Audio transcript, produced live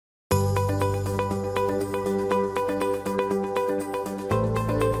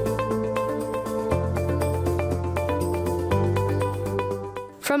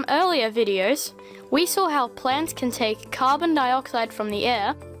From earlier videos, we saw how plants can take carbon dioxide from the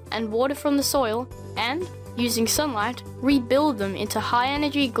air and water from the soil and, using sunlight, rebuild them into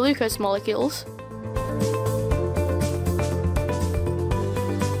high-energy glucose molecules.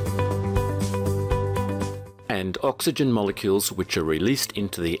 And oxygen molecules which are released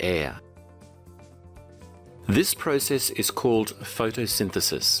into the air. This process is called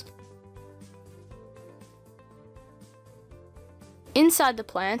photosynthesis. Inside the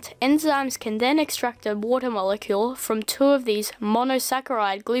plant, enzymes can then extract a water molecule from two of these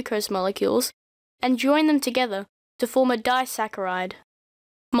monosaccharide glucose molecules and join them together to form a disaccharide,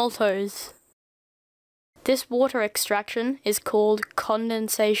 maltose. This water extraction is called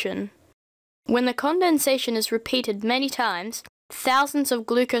condensation. When the condensation is repeated many times, thousands of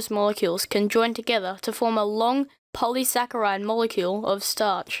glucose molecules can join together to form a long polysaccharide molecule of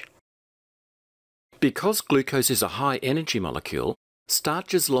starch. Because glucose is a high-energy molecule,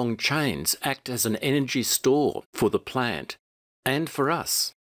 starch's long chains act as an energy store for the plant and for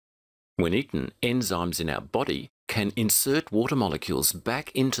us. When eaten, enzymes in our body can insert water molecules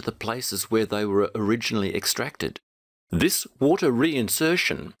back into the places where they were originally extracted. This water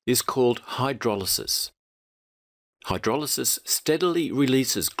reinsertion is called hydrolysis. Hydrolysis steadily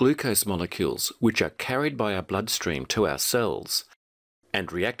releases glucose molecules which are carried by our bloodstream to our cells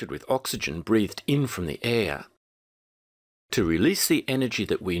and reacted with oxygen breathed in from the air to release the energy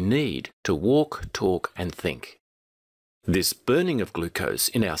that we need to walk, talk and think. This burning of glucose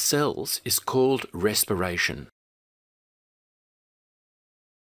in our cells is called respiration.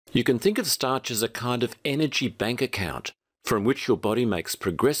 You can think of starch as a kind of energy bank account from which your body makes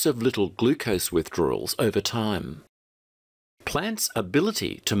progressive little glucose withdrawals over time. Plants'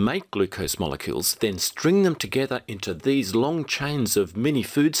 ability to make glucose molecules, then string them together into these long chains of mini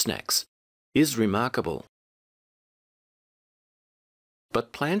food snacks, is remarkable.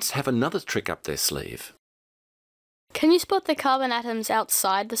 But plants have another trick up their sleeve. Can you spot the carbon atoms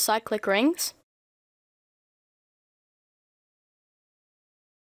outside the cyclic rings?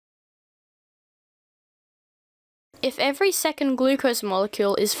 If every second glucose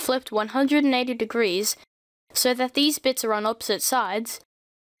molecule is flipped 180 degrees, so that these bits are on opposite sides,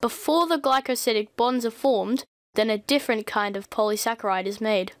 before the glycosidic bonds are formed, then a different kind of polysaccharide is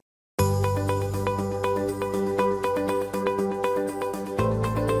made.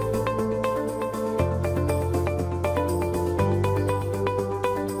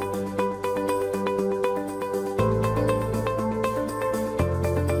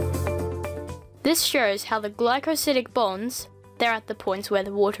 This shows how the glycosidic bonds, they're at the points where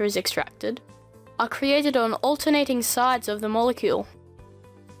the water is extracted, are created on alternating sides of the molecule.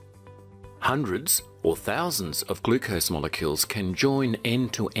 Hundreds or thousands of glucose molecules can join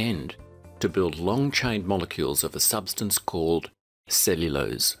end to end to build long-chained molecules of a substance called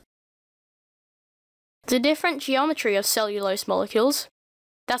cellulose. The different geometry of cellulose molecules,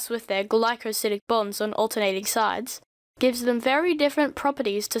 that's with their glycosidic bonds on alternating sides, gives them very different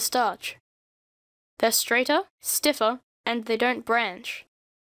properties to starch. They're straighter, stiffer, and they don't branch,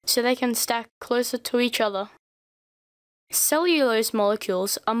 so they can stack closer to each other. Cellulose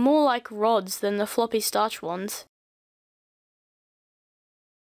molecules are more like rods than the floppy starch ones.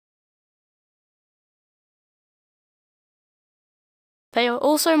 They are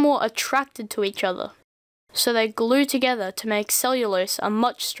also more attracted to each other, so they glue together to make cellulose a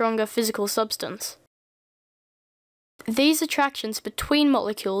much stronger physical substance. These attractions between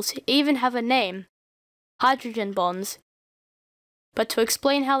molecules even have a name, hydrogen bonds, but to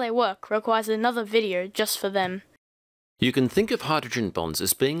explain how they work requires another video just for them. You can think of hydrogen bonds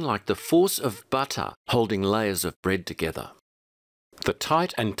as being like the force of butter holding layers of bread together. The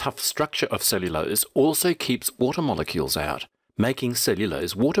tight and tough structure of cellulose also keeps water molecules out, making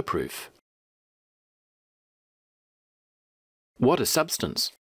cellulose waterproof. What a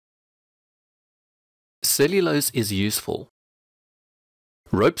substance! Cellulose is useful.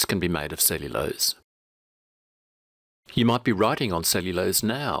 Ropes can be made of cellulose. You might be writing on cellulose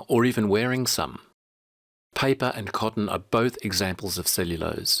now, or even wearing some. Paper and cotton are both examples of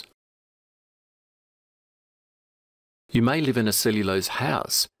cellulose. You may live in a cellulose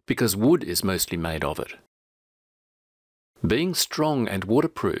house because wood is mostly made of it. Being strong and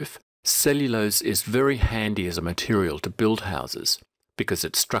waterproof, cellulose is very handy as a material to build houses because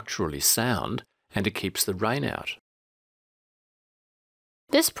it's structurally sound and it keeps the rain out.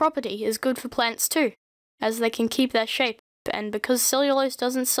 This property is good for plants too, as they can keep their shape, and because cellulose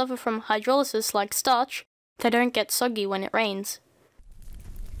doesn't suffer from hydrolysis like starch, they don't get soggy when it rains.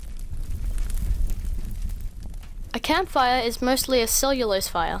 A campfire is mostly a cellulose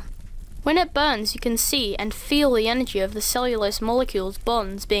fire. When it burns, you can see and feel the energy of the cellulose molecules'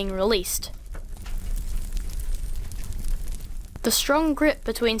 bonds being released. The strong grip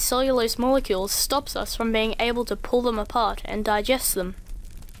between cellulose molecules stops us from being able to pull them apart and digest them.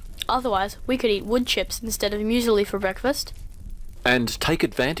 Otherwise, we could eat wood chips instead of muesli for breakfast. And take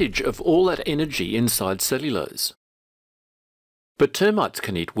advantage of all that energy inside cellulose. But termites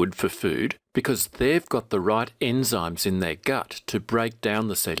can eat wood for food because they've got the right enzymes in their gut to break down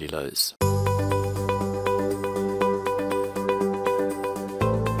the cellulose.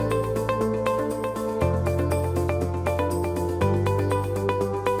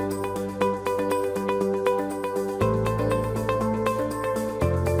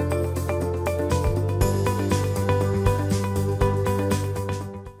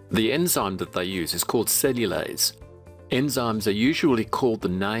 The enzyme that they use is called cellulase. Enzymes are usually called the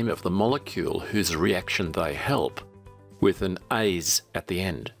name of the molecule whose reaction they help, with an "ase" at the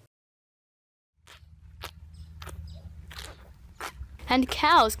end. And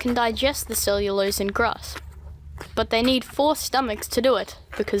cows can digest the cellulose in grass. But they need 4 stomachs to do it,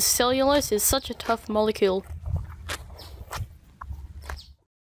 because cellulose is such a tough molecule.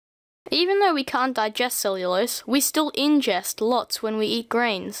 Even though we can't digest cellulose, we still ingest lots when we eat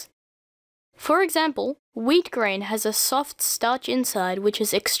grains. For example, wheat grain has a soft starch inside which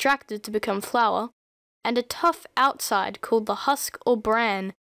is extracted to become flour, and a tough outside called the husk or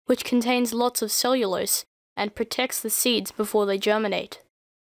bran, which contains lots of cellulose and protects the seeds before they germinate.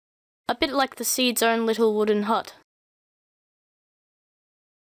 A bit like the seed's own little wooden hut.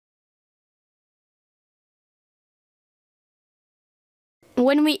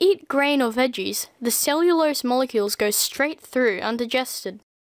 When we eat grain or veggies, the cellulose molecules go straight through undigested,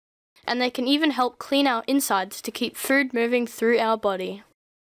 and they can even help clean our insides to keep food moving through our body.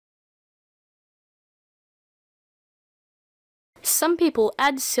 Some people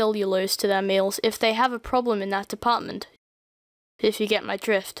add cellulose to their meals if they have a problem in that department, if you get my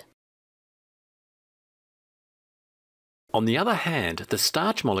drift. On the other hand, the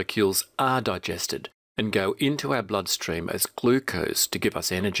starch molecules are digested and go into our bloodstream as glucose to give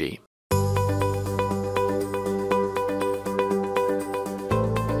us energy.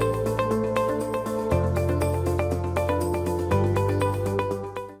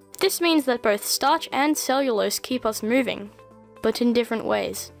 This means that both starch and cellulose keep us moving, but in different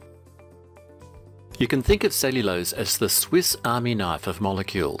ways. You can think of cellulose as the Swiss Army knife of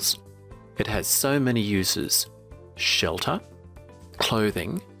molecules. It has so many uses: shelter,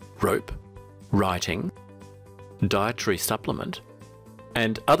 clothing, rope, writing, dietary supplement,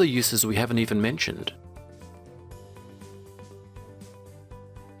 and other uses we haven't even mentioned.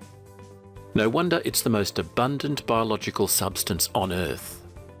 No wonder it's the most abundant biological substance on Earth.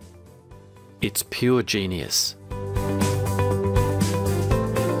 It's pure genius.